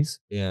 60 days.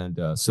 And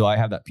so I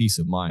have that peace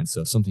of mind.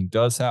 So if something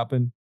does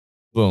happen,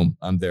 boom,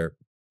 I'm there.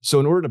 So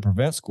in order to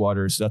prevent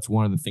squatters, that's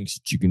one of the things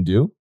that you can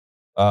do.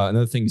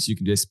 Another thing is you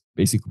can just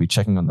basically be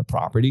checking on the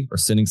property or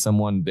sending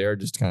someone there,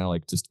 just kind of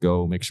like just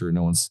go make sure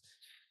no one's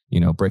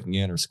breaking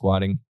in or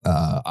squatting.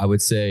 I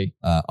would say,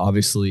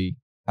 obviously,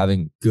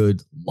 having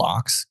good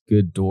locks,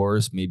 good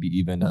doors, maybe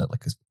even an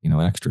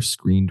extra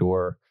screen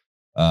door,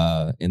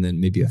 and then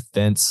maybe a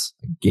fence,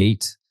 a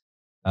gate.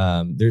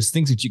 There's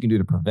things that you can do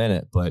to prevent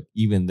it, but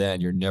even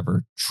then, you're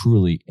never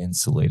truly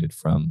insulated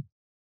from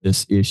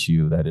this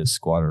issue that is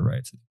squatter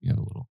rights. You have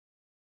a little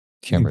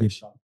camera.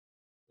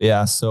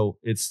 Yeah, so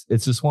it's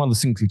just one of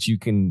those things that you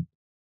can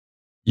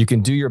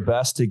do your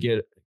best to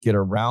get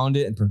around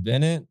it and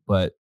prevent it,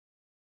 but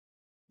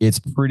it's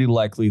pretty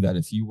likely that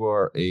if you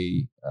are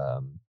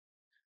an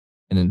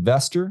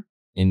investor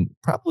in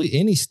probably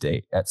any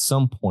state, at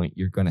some point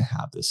you're going to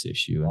have this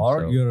issue.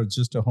 Or you're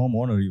just a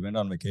homeowner, you went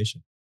on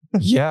vacation.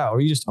 Yeah, or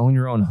you just own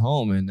your own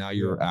home and now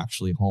you're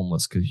actually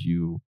homeless because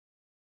you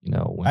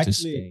went to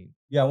Spain.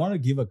 Yeah, I want to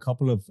give a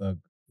couple of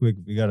quick.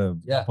 We got to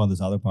hop on this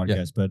other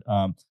podcast, but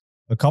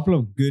a couple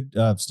of good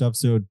stuff.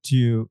 So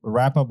to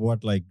wrap up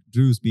what like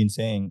Drew's been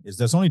saying is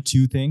there's only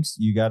two things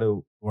you got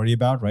to worry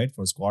about, right?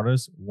 For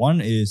squatters.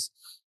 One is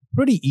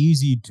pretty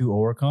easy to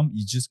overcome.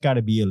 You just got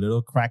to be a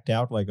little cracked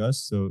out like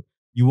us. So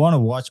you want to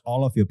watch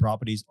all of your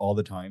properties all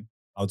the time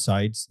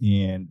outside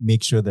and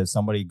make sure there's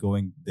somebody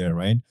going there,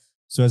 right?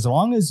 So as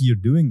long as you're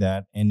doing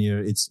that and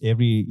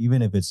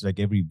even if it's like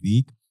every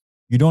week,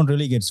 you don't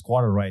really get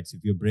squatter rights if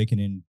you're breaking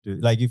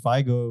into, like if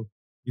I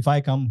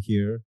come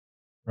here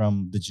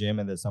from the gym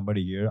and there's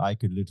somebody here, I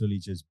could literally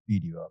just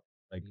beat you up.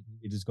 Like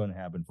it is going to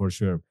happen for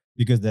sure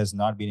because there's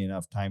not been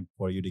enough time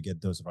for you to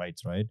get those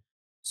rights, right?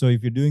 So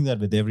if you're doing that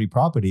with every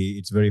property,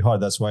 it's very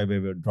hard. That's why we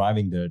were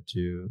driving there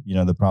to,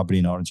 the property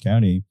in Orange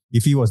County.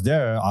 If he was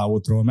there, I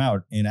would throw him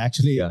out. And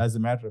actually, as a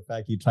matter of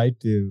fact, he tried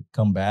to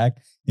come back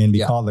and we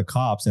called the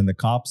cops, and the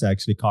cops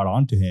actually caught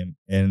on to him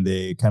and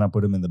they kind of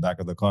put him in the back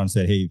of the car and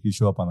said, "Hey, if you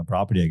show up on the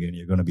property again,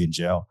 you're going to be in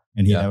jail."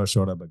 And he never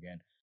showed up again.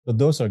 So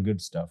those are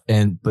good stuff.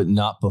 But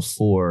not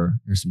before,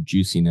 there's some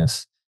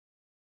juiciness,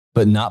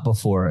 but not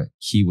before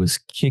he was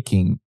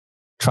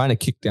trying to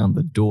kick down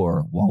the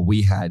door while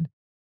we had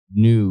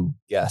new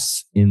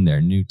guests in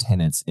there, new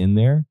tenants in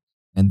there.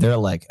 And they're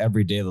like,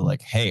 every day they're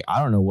like, hey,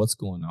 I don't know what's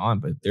going on,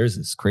 but there's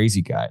this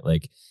crazy guy.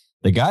 Like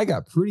the guy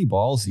got pretty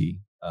ballsy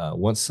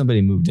once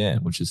somebody moved in,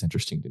 which is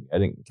interesting to me. I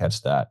didn't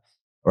catch that,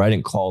 or I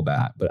didn't call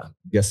that, but I'm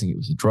guessing it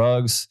was the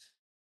drugs.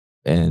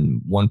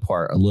 And one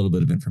part, a little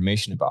bit of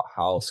information about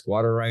how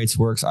squatter rights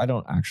works. I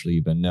don't actually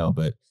even know,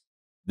 but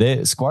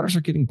the squatters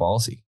are getting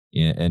ballsy,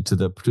 and to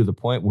the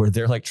point where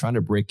they're like trying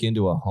to break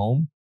into a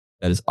home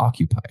that is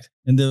occupied.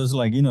 And there was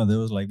like,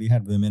 we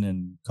had women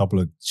and a couple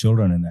of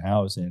children in the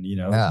house, and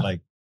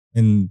like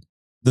in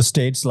the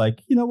States,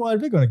 like, you know what,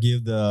 we're going to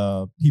give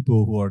the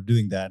people who are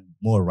doing that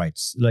more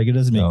rights. Like, it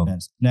doesn't make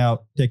sense.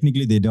 Now,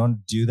 technically, they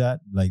don't do that.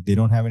 Like, they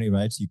don't have any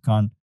rights. You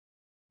can't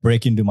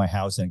break into my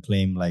house and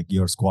claim like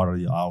you're a squatter,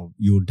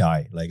 you'll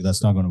die. Like,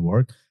 that's not going to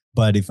work.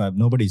 But if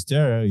nobody's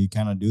there, you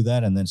cannot do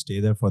that and then stay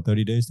there for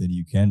 30 days, then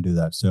you can do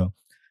that. So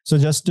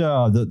just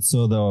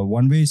the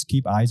one way is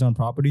keep eyes on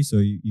property. So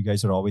you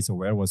guys are always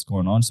aware what's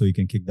going on, so you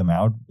can kick them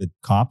out with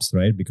cops,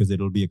 right? Because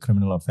it'll be a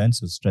criminal offense,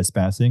 so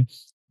trespassing.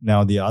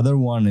 Now, the other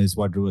one is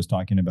what Drew was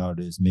talking about,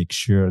 is make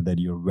sure that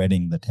you're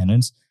vetting the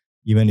tenants.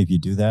 Even if you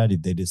do that,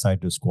 if they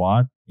decide to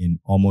squat in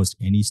almost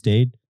any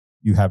state,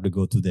 you have to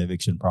go through the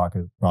eviction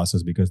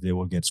process, because they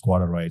will get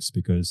squatter rights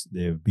because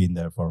they've been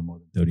there for more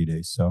than 30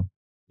 days. So,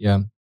 yeah.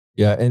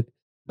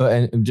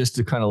 And just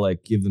to kind of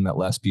like give them that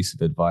last piece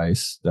of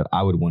advice that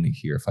I would want to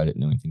hear if I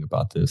didn't know anything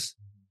about this,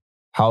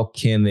 how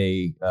can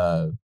they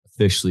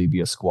officially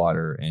be a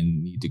squatter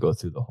and need to go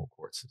through the whole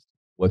court system?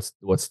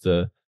 What's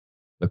the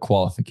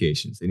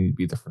qualifications? They need to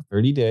be there for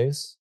 30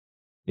 days.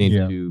 They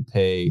need to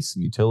pay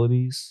some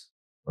utilities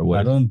or what?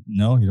 I don't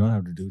know. You don't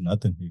have to do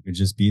nothing. You can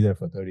just be there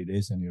for 30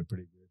 days and you're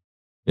pretty good.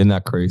 Isn't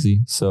that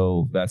crazy?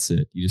 So that's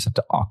it. You just have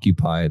to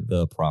occupy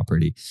the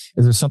property.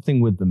 Is there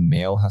something with the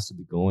mail has to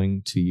be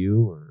going to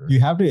you, or you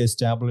have to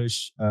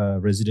establish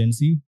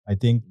residency? I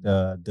think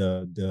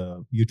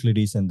the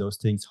utilities and those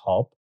things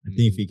help. I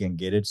think if you can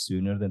get it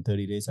sooner than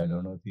 30 days, I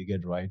don't know if you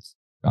get rights.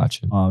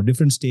 Gotcha.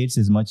 Different states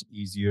is much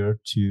easier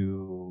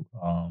to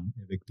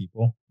evict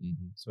people.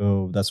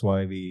 So that's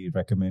why we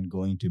recommend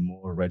going to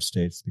more red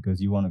states,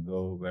 because you want to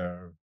go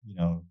where,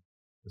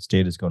 the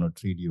state is going to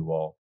treat you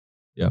well.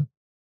 Yeah.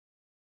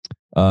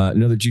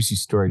 Another juicy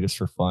story just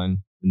for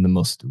fun. In the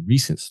most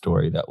recent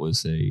story, that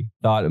was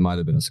thought it might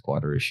have been a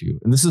squatter issue.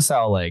 And this is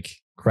how like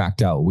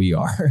cracked out we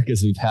are,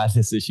 because we've had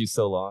this issue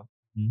so long.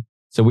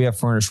 So we have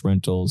furnished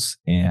rentals,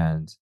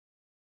 and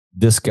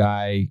this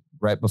guy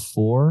right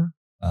before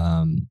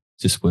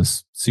just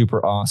was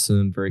super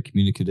awesome, very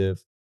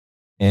communicative.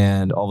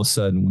 And all of a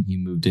sudden, when he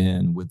moved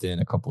in, within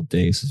a couple of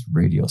days, his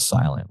radio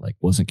silent, like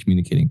wasn't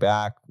communicating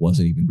back,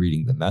 wasn't even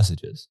reading the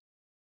messages.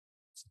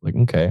 It's like,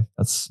 okay,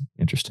 that's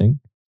interesting.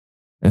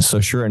 And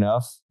so sure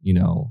enough,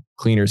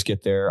 cleaners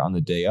get there on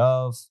the day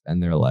of,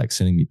 and they're like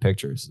sending me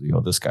pictures.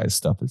 This guy's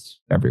stuff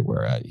is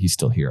everywhere. He's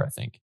still here, I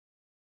think.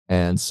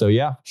 And so,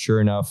 yeah,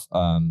 sure enough,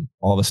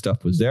 all the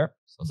stuff was there.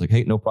 So I was like,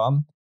 hey, no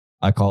problem.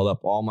 I called up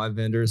all my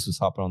vendors, was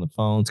hopping on the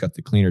phones, got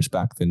the cleaners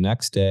back the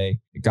next day.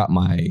 Got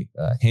my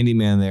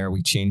handyman there.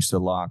 We changed the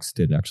locks,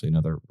 did actually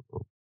another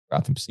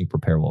bathroom sink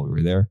repair while we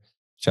were there.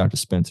 Shout out to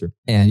Spencer.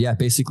 And yeah,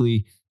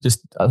 basically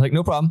I was like,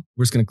 no problem.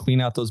 We're just going to clean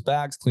out those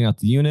bags, clean out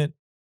the unit,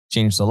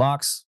 change the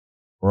locks.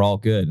 We're all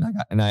good.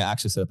 And I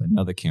actually set up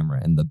another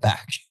camera in the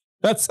back.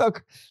 That's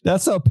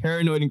how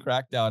paranoid and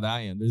cracked out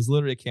I am. There's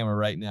literally a camera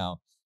right now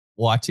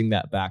watching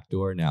that back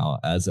door now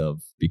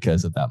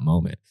because of that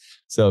moment.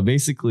 So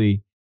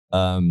basically,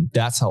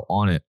 that's how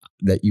on it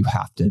that you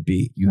have to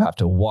be. You have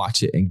to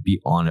watch it and be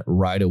on it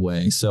right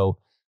away. So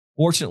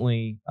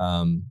fortunately,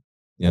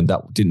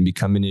 that didn't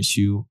become an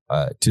issue.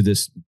 To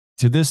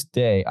this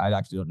day, I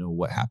actually don't know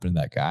what happened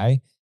to that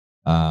guy.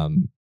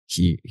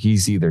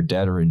 He's either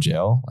dead or in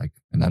jail. Like,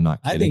 and I'm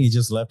not kidding. I think he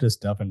just left his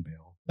stuff in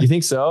bail. You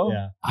think so?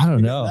 Yeah. I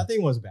don't know.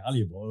 Nothing was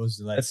valuable. It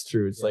was like, that's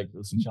true. It's like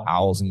some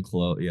towels and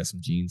clothes. Yeah, some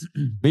jeans.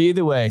 But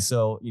either way,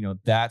 so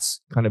that's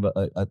kind of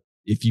a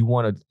if you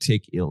want to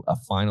take a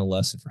final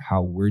lesson for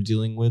how we're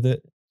dealing with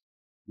it,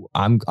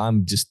 I'm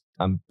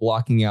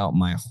blocking out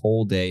my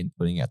whole day and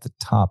putting it at the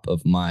top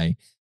of my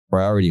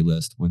priority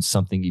list when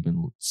something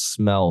even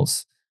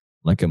smells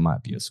like it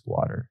might be a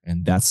squatter.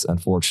 And that's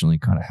unfortunately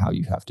kind of how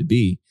you have to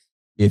be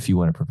if you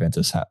want to prevent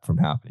this from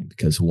happening,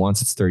 because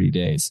once it's 30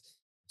 days,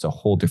 it's a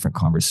whole different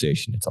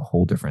conversation. It's a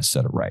whole different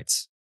set of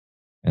rights.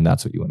 And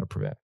that's what you want to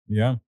prevent.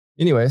 Yeah.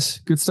 Anyways,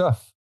 good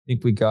stuff. I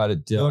think we got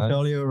it done. Don't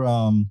tell your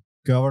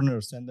governor,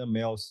 send them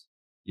mails.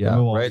 Yeah,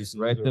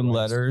 write them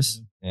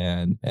letters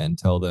and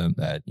tell them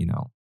that,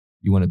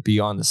 you want to be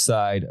on the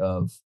side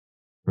of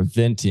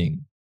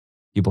preventing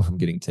people from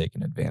getting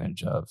taken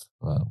advantage of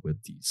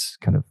with these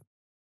kind of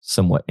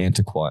somewhat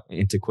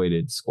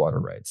antiquated squatter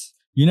rights.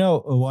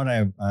 What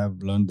I've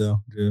learned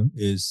though, Drew,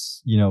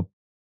 is,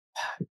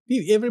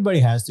 everybody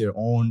has their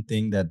own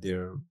thing that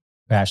they're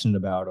passionate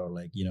about, or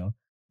like,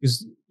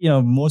 Because,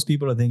 most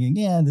people are thinking,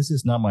 yeah, this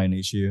is not my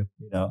issue.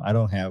 I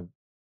don't have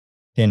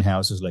 10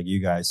 houses like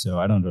you guys, so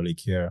I don't really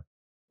care.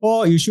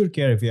 Well, you should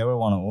care if you ever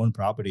want to own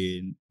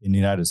property in the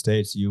United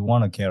States. You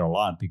want to care a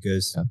lot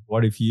because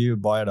what if you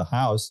buy a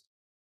house,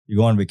 you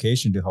go on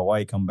vacation to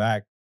Hawaii, come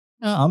back,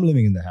 I'm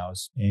living in the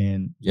house,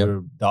 and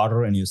your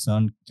daughter and your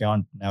son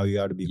can't. Now you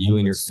got to be you homeless.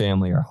 and your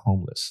family are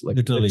homeless, like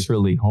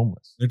literally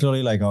homeless.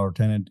 Literally, like our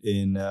tenant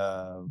in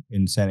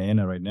Santa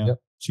Ana right now. Yep.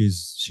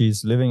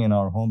 She's living in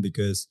our home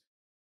because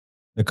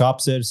the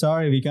cop said,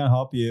 "Sorry, we can't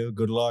help you.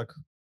 Good luck.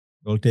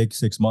 It'll take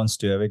 6 months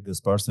to evict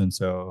this person."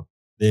 So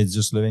they're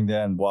just living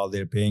there, and while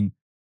they're paying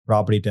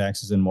property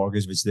taxes and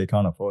mortgage, which they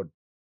can't afford.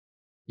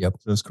 Yep.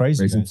 So it's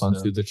crazy. Raising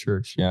funds through the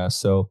church. Yeah.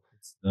 So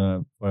it's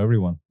for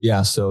everyone.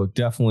 Yeah. So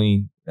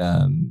definitely,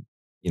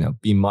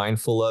 be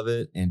mindful of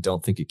it and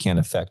don't think it can't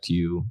affect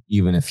you,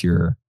 even if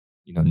you're,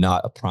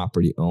 not a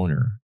property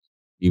owner,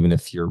 even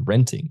if you're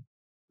renting.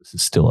 This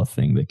is still a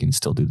thing that can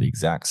still do the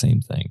exact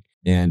same thing.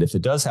 And if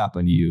it does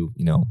happen to you,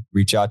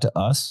 reach out to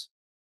us.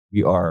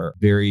 We are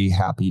very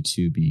happy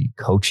to be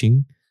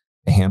coaching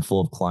a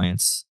handful of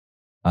clients,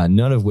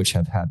 none of which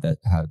have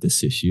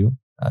this issue,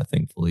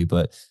 thankfully,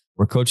 but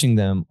we're coaching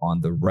them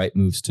on the right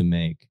moves to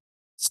make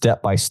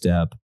step by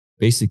step,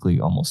 basically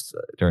almost,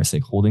 dare I say,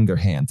 holding their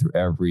hand through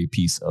every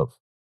piece of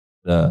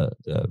the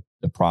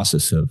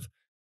process of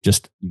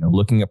just,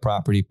 looking at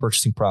property,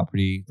 purchasing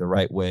property the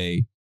right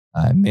way,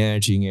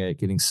 managing it,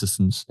 getting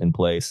systems in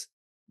place.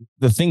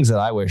 The things that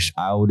I wish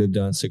I would have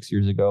done 6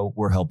 years ago,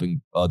 we're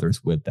helping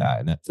others with that.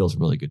 And that feels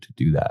really good to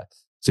do that.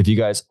 So if you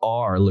guys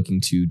are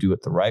looking to do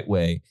it the right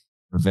way,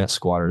 prevent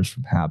squatters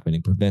from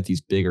happening, prevent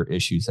these bigger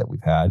issues that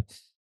we've had,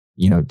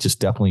 just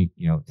definitely,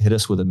 hit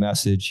us with a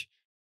message.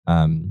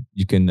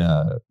 You can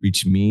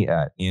reach me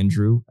at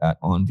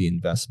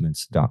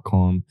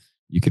andrew@onvinvestments.com.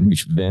 You can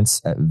reach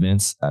Vince at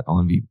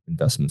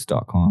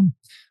vince@onvinvestments.com.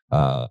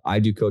 I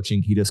do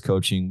coaching. He does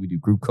coaching. We do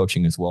group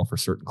coaching as well for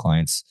certain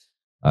clients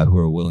who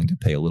are willing to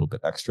pay a little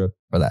bit extra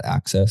for that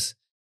access.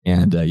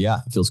 And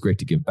it feels great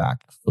to give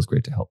back. It feels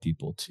great to help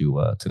people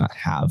to not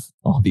have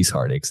all these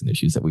heartaches and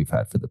issues that we've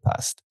had for the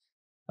past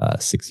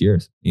 6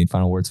 years. Any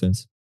final words,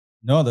 Vince?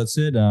 No, that's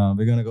it.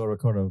 We're going to go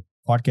record a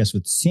podcast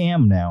with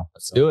Sam now.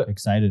 Let's do it.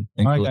 Excited.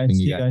 Thanks all for right, guys.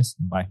 See you guys.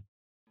 Bye.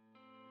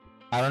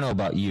 I don't know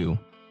about you,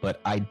 but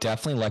I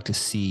definitely like to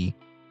see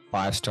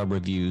 5-star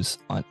reviews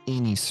on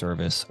any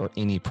service or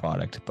any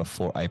product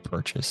before I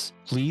purchase.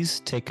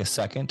 Please take a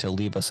second to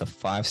leave us a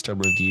 5-star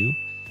review,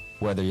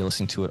 whether you're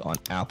listening to it on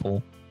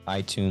Apple,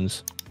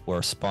 iTunes,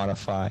 or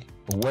Spotify,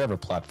 or whatever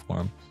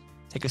platform.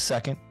 Take a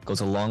second,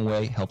 goes a long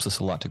way, helps us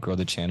a lot to grow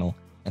the channel,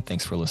 and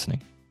thanks for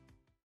listening.